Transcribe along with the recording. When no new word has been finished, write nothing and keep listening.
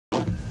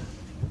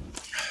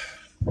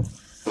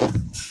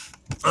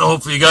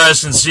Hopefully you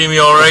guys can see me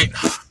alright.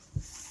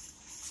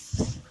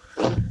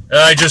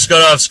 I just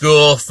got off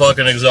school,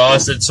 fucking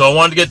exhausted, so I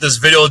wanted to get this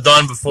video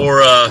done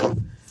before I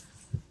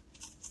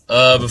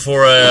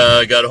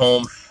got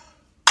home.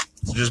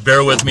 So just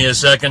bear with me a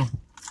second.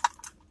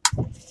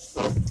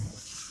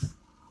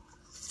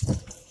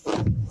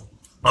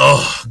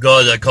 Oh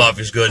god, that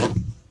coffee's good.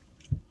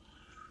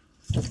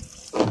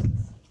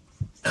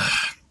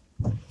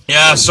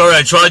 Yeah, sorry,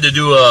 I tried to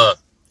do a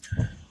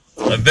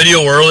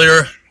video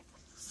earlier,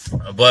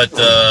 but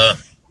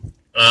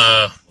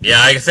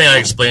yeah, I think I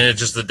explained it,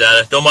 just the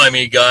data. Don't mind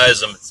me,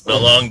 guys. It's been a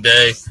long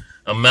day.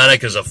 I'm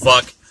manic as a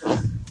fuck.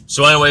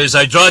 So anyways,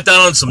 I jotted down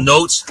on some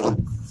notes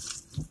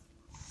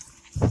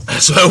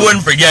so I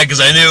wouldn't forget,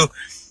 because I knew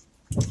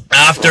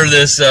after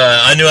this,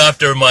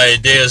 after my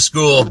day of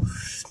school,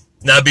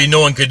 that'd be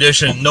no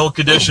condition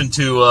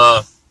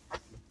to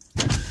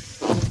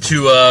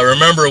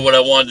remember what I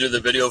want to do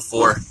the video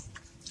for.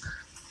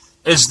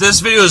 This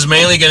video is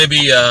mainly going to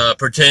be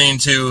pertaining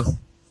to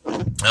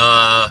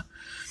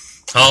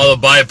how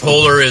the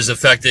bipolar is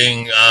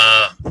affecting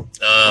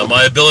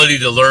my ability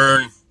to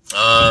learn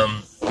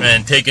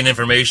and taking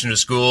information to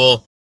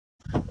school,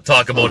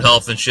 talk about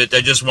health and shit. I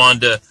just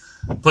wanted to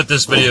put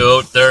this video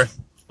out there.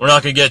 We're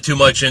not going to get too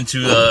much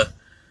into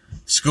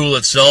school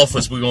itself,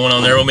 what's going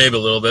on there. Well, maybe a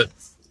little bit.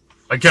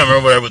 I can't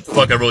remember what the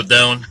fuck I wrote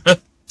down. But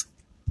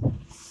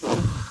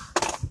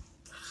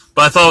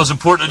I thought it was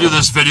important to do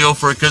this video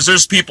because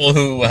there's people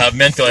who have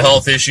mental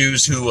health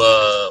issues who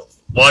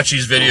watch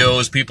these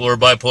videos, people who are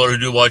bipolar who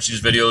do watch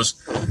these videos.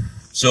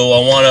 So I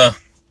want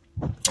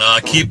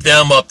to keep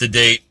them up to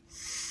date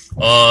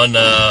on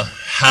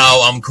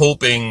how I'm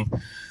coping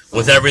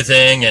with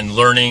everything and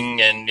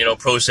learning and, you know,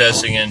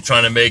 processing and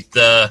trying to make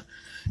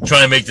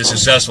this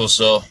successful.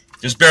 So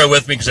just bear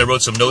with me because I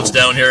wrote some notes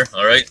down here.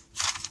 All right.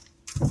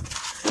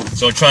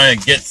 So I'm trying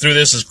to get through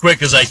this as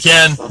quick as I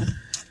can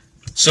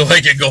so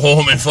I can go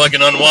home and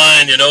fucking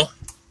unwind, you know.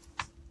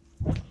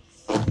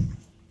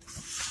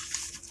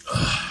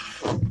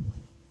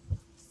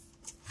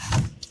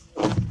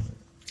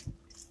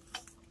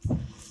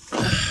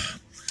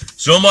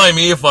 So don't mind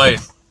me if I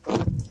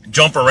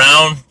jump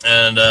around,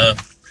 and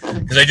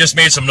because I just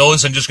made some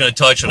notes, I'm just going to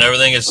touch on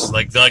everything. It's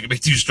like not going to be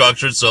too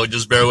structured, so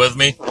just bear with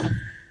me.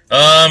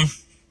 I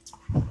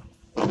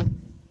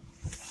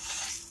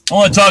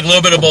want to talk a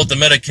little bit about the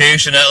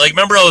medication. Like,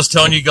 remember I was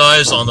telling you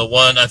guys on the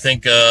one, I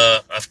think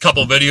a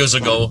couple videos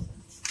ago,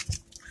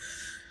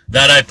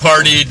 that I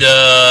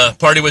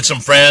partied with some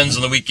friends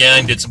on the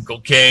weekend, did some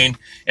cocaine,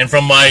 and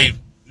from my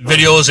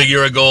videos a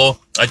year ago,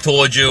 I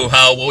told you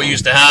how what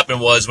used to happen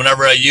was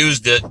whenever I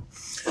used it,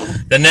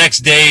 the next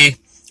day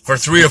for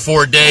 3 or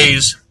 4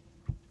 days,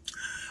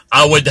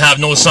 I would have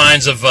no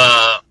signs of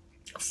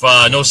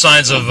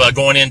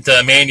going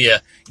into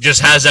mania. It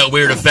just has that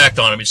weird effect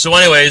on me. So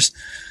anyways,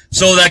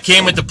 so that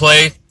came into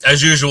play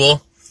as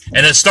usual,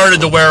 and it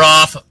started to wear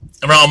off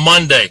around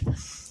Monday.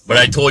 But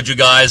I told you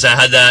guys I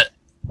had that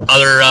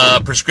other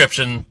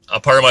prescription, a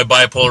part of my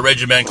bipolar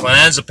regimen,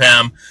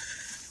 clonazepam,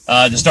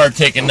 to start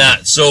taking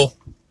that. So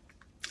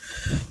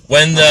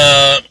when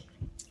the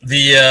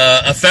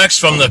effects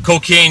from the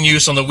cocaine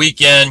use on the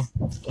weekend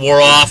wore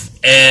off,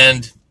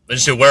 and I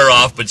just say wear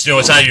off, but you know,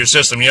 it's out of your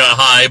system. You're not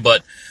high,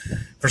 but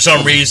for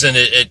some reason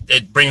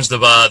it brings the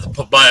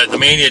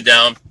mania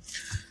down.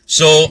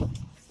 So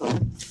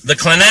the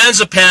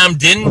clonazepam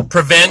didn't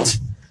prevent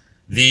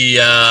the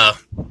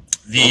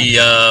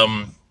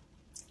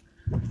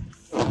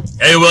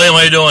hey William,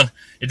 how you doing?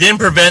 It didn't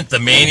prevent the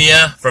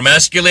mania from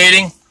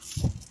escalating,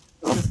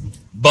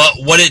 but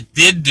what it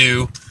did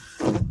do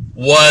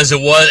was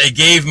it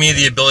gave me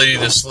the ability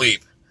to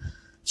sleep.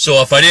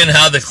 So if I didn't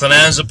have the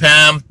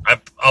clonazepam,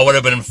 I would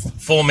have been in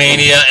full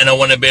mania and I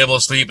wouldn't have been able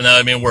to sleep, and that would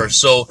have been worse.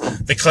 So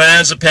the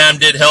clonazepam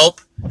did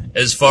help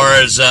as far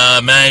as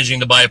managing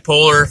the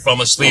bipolar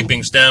from a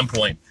sleeping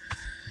standpoint.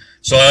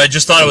 So I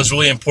just thought it was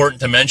really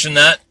important to mention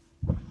that.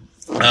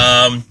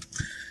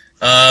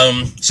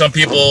 Some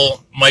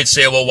people might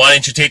say, well, why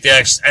didn't you take the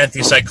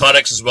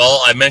antipsychotics as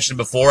well? I mentioned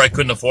before I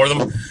couldn't afford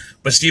them.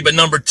 But Steve, at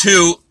number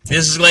 2,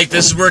 this is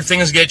where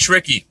things get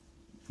tricky.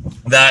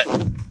 That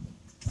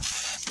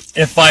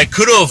if I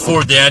could have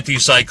afforded the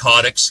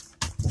antipsychotics,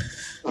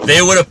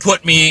 they would have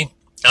put me,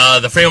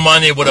 the frame of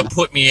mind they would have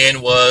put me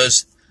in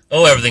was,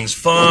 oh, everything's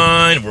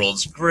fine,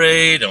 world's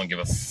great, I don't give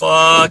a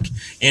fuck.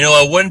 You know,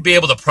 I wouldn't be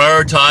able to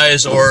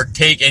prioritize or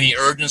take any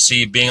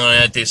urgency being on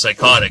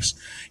antipsychotics,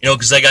 you know,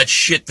 because I got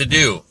shit to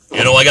do.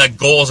 You know, I got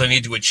goals I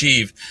need to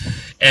achieve.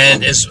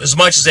 And as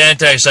much as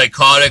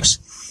antipsychotics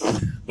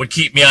would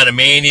keep me out of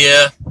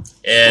mania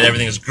and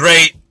everything is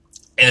great,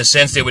 in a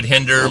sense they would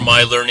hinder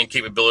my learning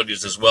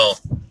capabilities as well.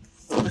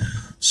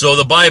 So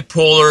the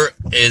bipolar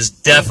is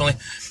definitely,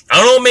 I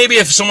don't know, maybe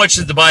if so much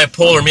as the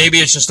bipolar, maybe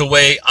it's just the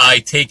way I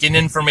take in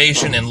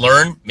information and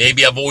learn.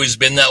 Maybe I've always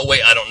been that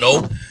way, I don't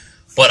know.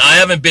 But I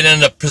haven't been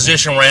in a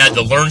position where I had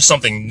to learn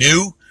something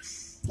new,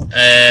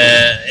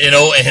 you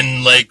know,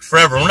 and like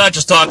forever. We're not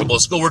just talking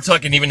about school, we're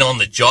talking even on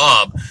the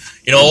job.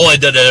 You know, all I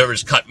did ever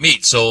is cut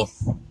meat. So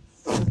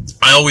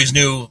I always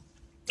knew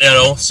You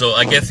know, so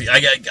I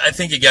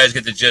think you guys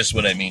get the gist of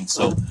what I mean.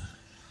 So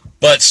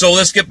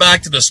let's get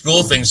back to the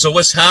school thing. So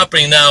what's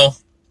happening now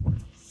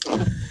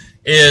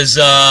is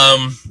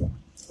I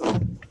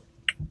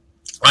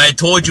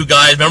told you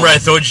guys, remember I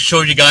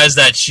showed you guys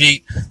that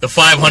sheet, the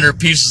 500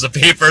 pieces of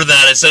paper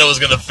that I said I was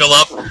going to fill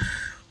up?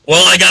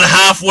 Well, I got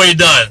halfway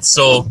done.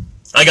 So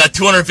I got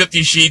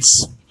 250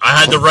 sheets. I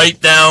had to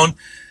write down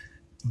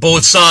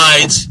both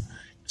sides.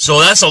 So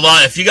that's a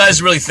lot. If you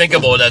guys really think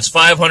about it, that's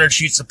 500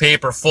 sheets of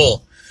paper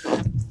full.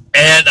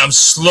 And I'm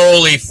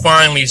slowly,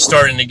 finally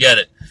starting to get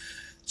it.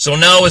 So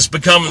now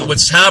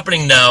what's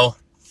happening now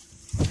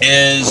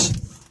is,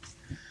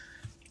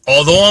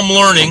 although I'm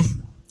learning,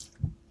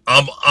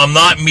 I'm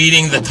not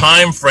meeting the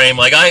time frame.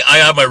 Like I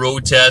have my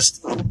road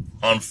test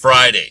on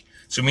Friday.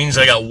 So it means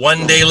I got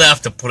 1 day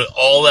left to put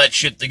all that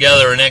shit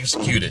together and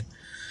execute it.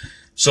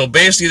 So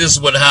basically this is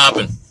what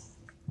happened.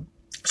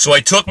 So I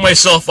took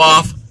myself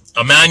off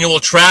a manual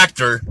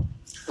tractor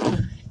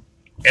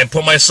and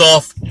put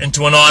myself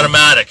into an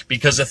automatic,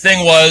 because the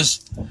thing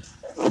was,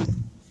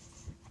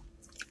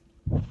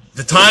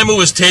 the time it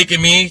was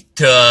taking me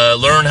to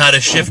learn how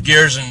to shift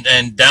gears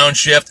and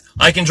downshift,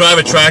 I can drive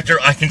a tractor,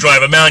 I can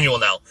drive a manual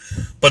now,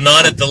 but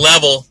not at the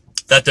level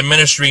that the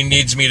ministry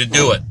needs me to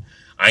do it.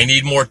 I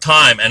need more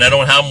time, and I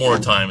don't have more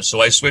time, so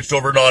I switched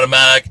over to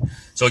automatic,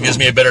 so it gives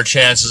me a better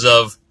chances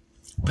of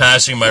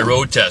passing my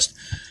road test.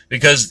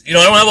 Because, you know,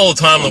 I don't have all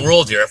the time in the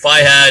world here. If I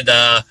had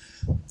a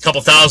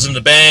couple thousand in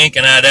the bank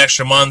and I had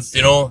extra month,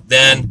 you know,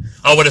 then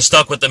I would have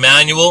stuck with the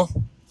manual.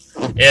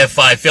 If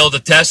I failed the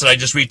test, and I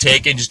just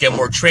retake it and just get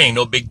more training,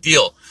 no big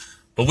deal.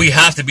 But we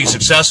have to be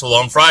successful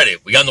on Friday.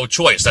 We got no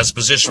choice. That's the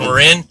position we're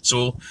in.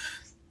 So,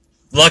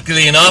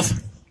 luckily enough,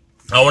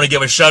 I want to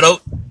give a shout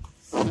out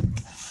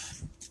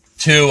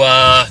to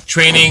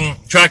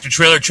Tractor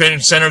Trailer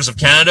Training Centers of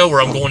Canada,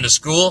 where I'm going to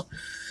school.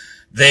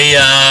 They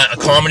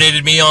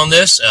accommodated me on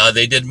this.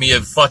 They did me a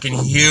fucking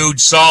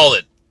huge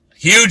solid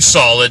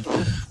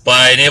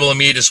by enabling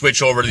me to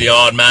switch over to the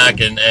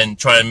automatic and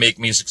try to make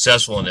me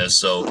successful in this.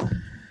 So,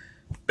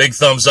 big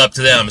thumbs up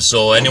to them.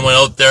 So anyone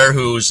out there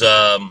who's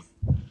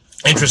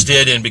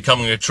interested in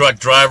becoming a truck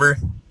driver,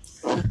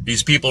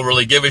 these people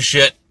really give a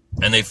shit,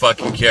 and they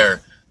fucking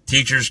care.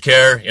 Teachers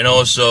care, you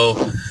know.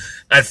 So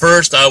at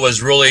first I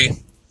was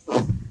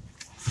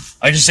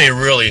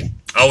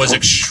I was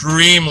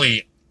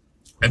extremely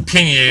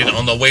opinionated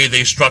on the way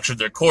they structured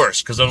their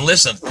course, because the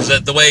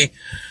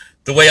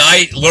way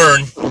I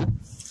learn,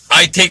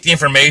 I take the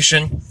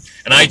information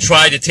and I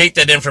try to take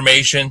that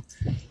information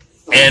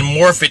and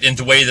morph it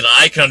into a way that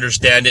I can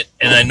understand it,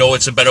 and I know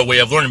it's a better way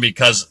of learning,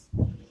 because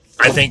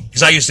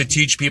I used to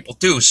teach people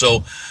too.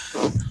 So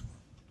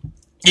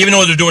even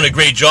though they're doing a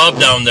great job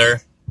down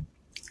there,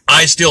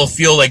 I still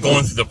feel like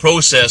going through the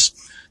process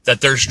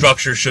that their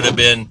structure should have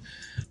been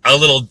a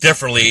little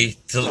differently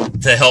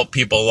to help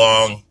people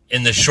along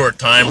in this short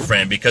time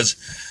frame. Because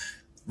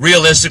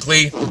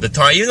realistically, the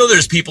time, even though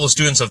there's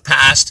students have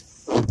passed,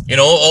 you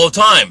know, all the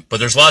time,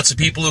 but there's lots of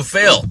people who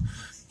fail.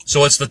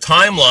 So it's the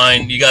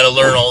timeline. You got to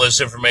learn all this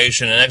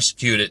information and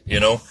execute it, you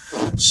know.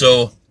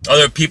 So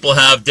other people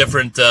have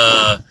different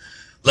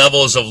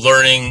levels of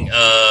learning.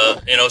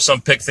 You know, some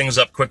pick things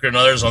up quicker than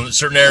others on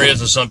certain areas,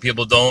 and some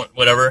people don't,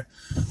 whatever.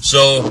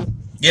 So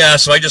yeah,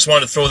 so I just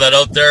wanted to throw that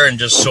out there and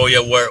just show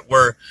you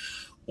what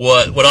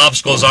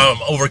obstacles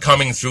I'm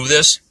overcoming through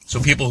this, so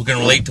people who can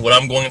relate to what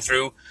I'm going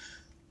through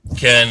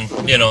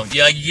can, you know,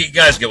 yeah, you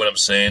guys get what I'm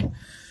saying.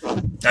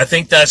 I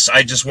think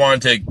I just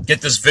wanted to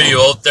get this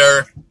video out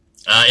there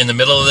in the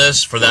middle of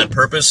this for that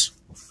purpose.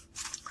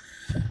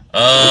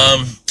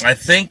 I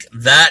think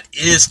that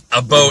is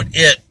about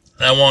it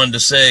I wanted to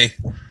say.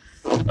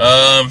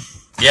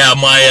 Yeah,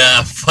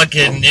 my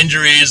fucking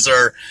injuries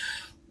are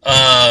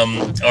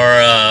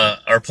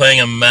playing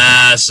a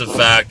massive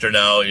factor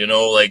now, you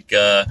know, like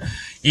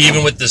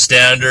even with the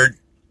standard,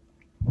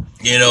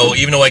 you know,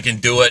 even though I can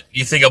do it,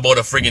 you think about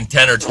a friggin'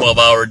 10 or 12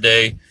 hour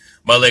day,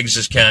 my legs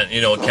just can't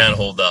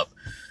hold up.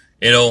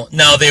 You know,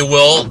 now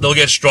they'll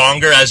get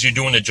stronger as you're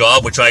doing the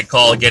job, which I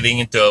call getting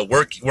into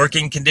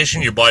working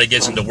condition. Your body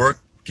gets into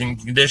working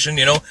condition,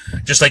 you know,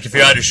 just like if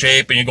you're out of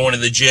shape and you're going to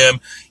the gym,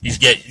 it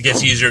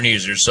gets easier and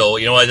easier. So,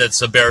 you know,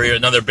 that's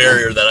another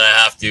barrier that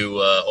I have to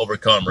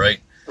overcome,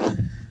 right?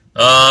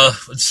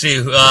 Let's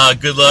see,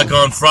 good luck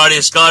on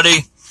Friday,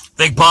 Scotty.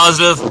 Think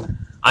positive.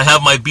 I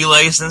have my B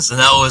license, and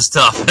that was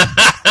tough.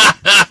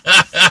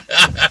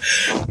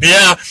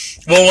 Yeah,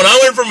 well, when I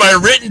went for my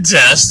written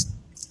test,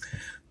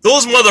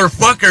 those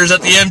motherfuckers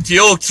at the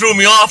MTO threw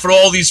me off at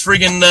all these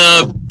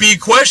friggin' B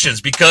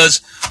questions,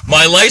 because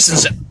my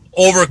license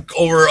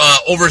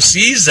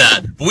oversees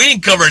that. But we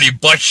didn't cover any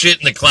butt shit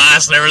in the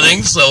class and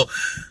everything, so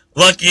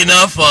lucky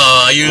enough,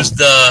 I used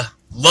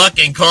luck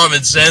and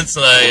common sense,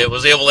 and I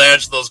was able to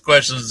answer those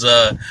questions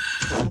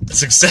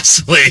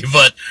successfully.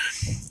 But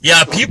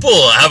yeah,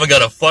 people haven't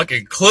got a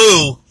fucking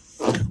clue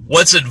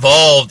what's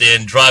involved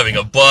in driving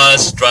a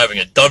bus, driving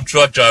a dump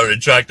truck, driving a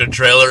tractor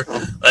trailer.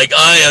 Like,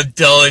 I am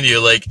telling you,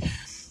 like,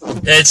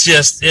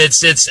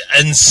 it's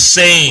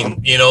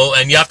insane, you know,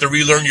 and you have to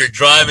relearn your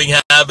driving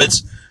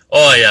habits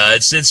Oh yeah,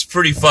 it's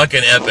pretty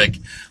fucking epic.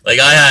 Like,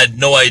 I had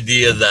no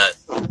idea that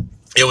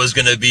it was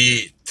gonna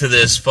be to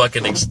this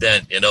fucking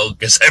extent, you know,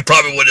 because I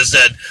probably would have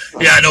said,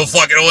 yeah, no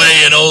fucking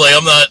way, you know, like,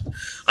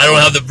 I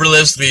don't have the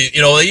realistically,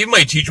 you know, even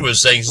my teacher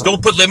was saying,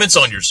 don't put limits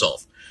on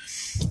yourself.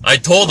 I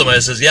told him, I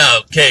says, yeah,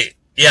 okay,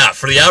 yeah,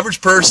 for the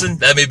average person,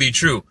 that may be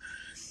true.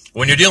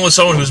 When you're dealing with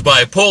someone who's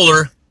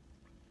bipolar,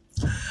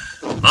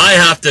 I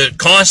have to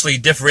constantly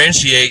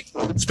differentiate,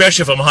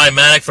 especially if I'm high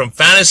manic, from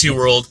fantasy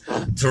world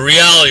to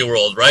reality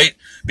world, right?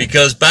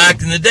 Because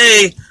back in the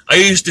day, I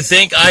used to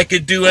think I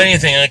could do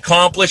anything and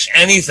accomplish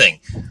anything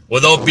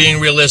without being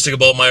realistic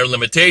about my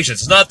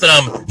limitations. It's not that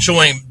I'm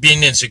showing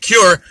being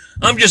insecure.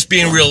 I'm just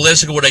being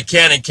realistic of what I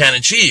can and can't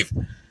achieve.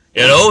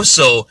 You know,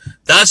 so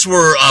that's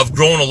where I've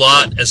grown a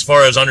lot as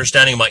far as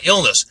understanding my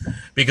illness.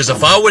 Because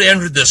if I would have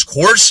entered this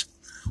course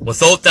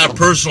without that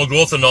personal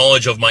growth and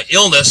knowledge of my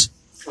illness,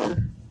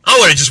 I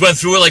would have just went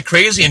through it like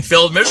crazy and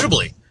failed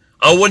miserably.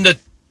 I wouldn't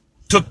have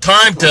took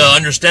time to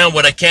understand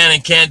what I can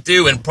and can't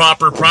do and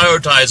proper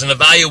prioritize and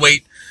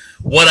evaluate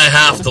what I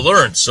have to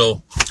learn.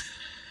 So,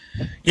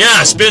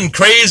 yeah, it's been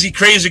crazy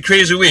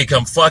week.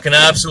 I'm fucking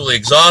absolutely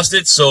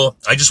exhausted. So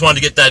I just wanted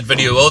to get that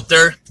video out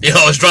there. You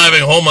know, I was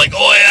driving home like,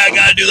 oh yeah, I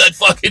gotta do that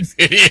fucking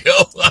video.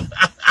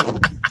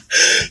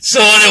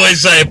 So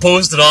anyways, I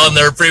posted on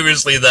there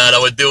previously that I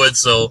would do it.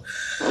 So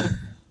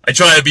I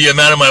try to be a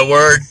man of my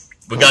word.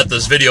 We got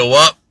this video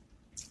up.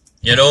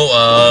 You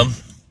know,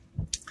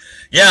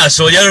 yeah,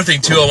 so the other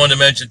thing too I wanted to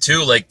mention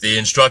too, like the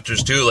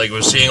instructors too, like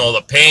we're seeing all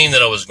the pain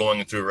that I was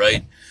going through,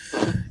 right?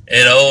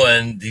 You know,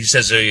 and he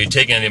says, are you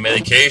taking any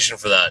medication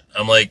for that?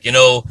 I'm like,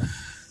 that's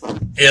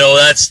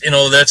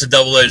a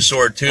double-edged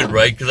sword too,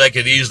 right? Because I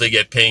could easily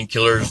get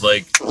painkillers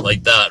like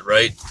that,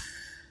 right?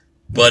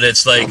 But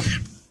it's like,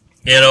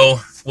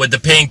 would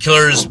the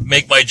painkillers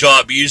make my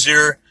job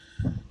easier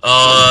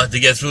to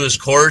get through this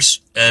course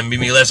and make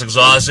me less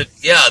exhausted?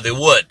 Yeah, they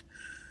would.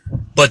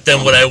 But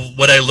then would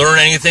I learn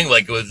anything?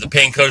 Like, the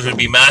painkillers would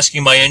be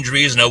masking my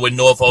injuries and I wouldn't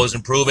know if I was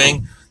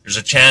improving. There's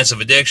a chance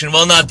of addiction.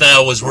 Well, not that I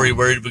was worried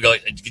we got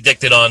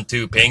addicted on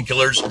to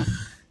painkillers.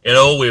 You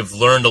know, we've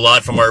learned a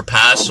lot from our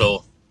past,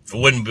 so I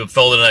wouldn't have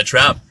fell into that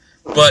trap.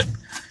 But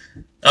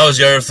that was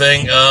the other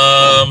thing.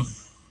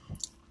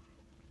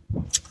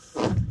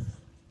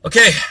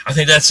 Okay, I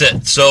think that's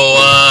it. So,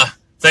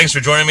 thanks for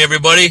joining me,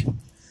 everybody.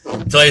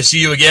 Until I see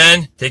you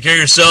again, take care of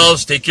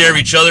yourselves, take care of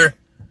each other.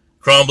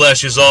 Crown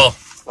bless you all.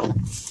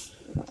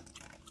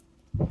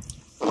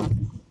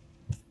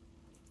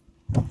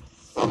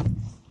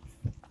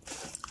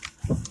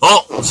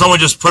 Oh, someone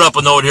just put up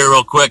a note here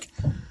real quick.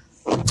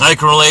 I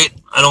can relate.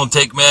 I don't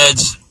take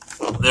meds.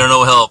 They're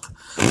no help.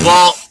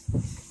 Well,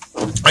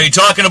 are you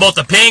talking about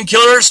the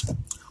painkillers?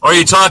 Or are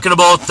you talking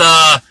about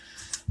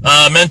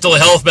mental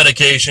health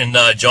medication,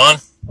 John?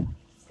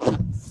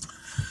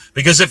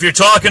 Because if you're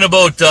talking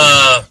about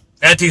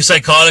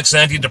antipsychotics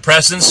and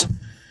antidepressants,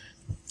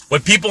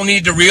 what people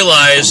need to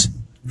realize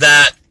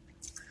that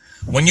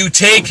when you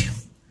take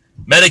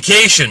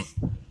medication,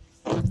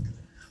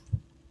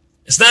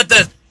 it's not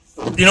that,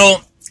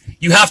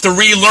 you have to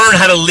relearn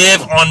how to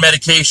live on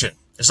medication.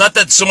 It's not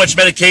that so much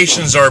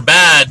medications are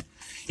bad.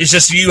 It's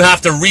just you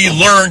have to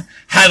relearn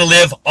how to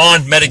live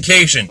on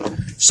medication.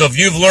 So if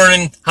you've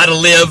learned how to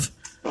live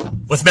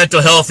with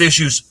mental health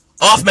issues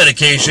off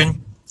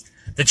medication,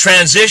 the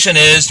transition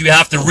is you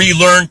have to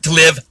relearn to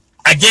live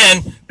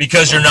again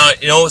because you're not,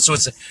 so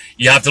it's,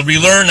 you have to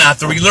relearn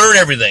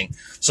everything.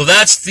 So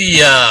that's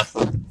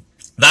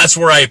that's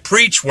where I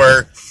preach,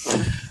 where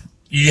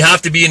you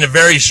have to be in a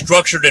very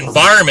structured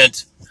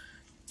environment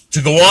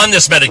to go on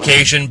this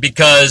medication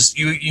because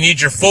you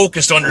need your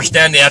focus to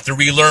understand you have to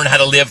relearn how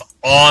to live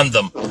on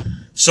them.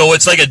 So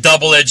it's like a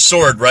double-edged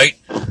sword, right?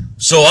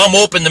 So I'm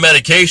open to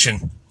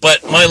medication,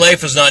 but my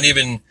life is not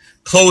even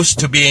close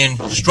to being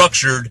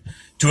structured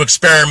to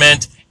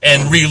experiment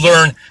and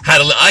relearn how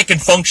to I can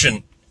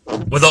function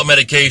without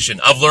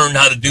medication. I've learned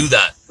how to do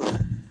that.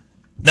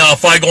 Now,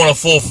 if I go on a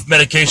full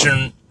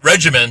medication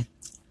regimen,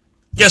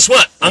 guess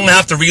what? I'm going to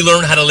have to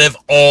relearn how to live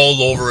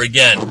all over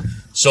again.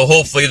 So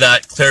hopefully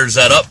that clears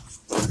that up.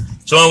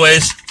 So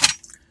anyways,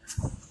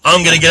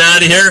 I'm going to get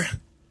out of here.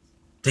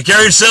 Take care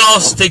of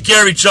yourselves. Take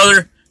care of each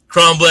other.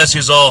 Crown bless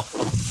you all.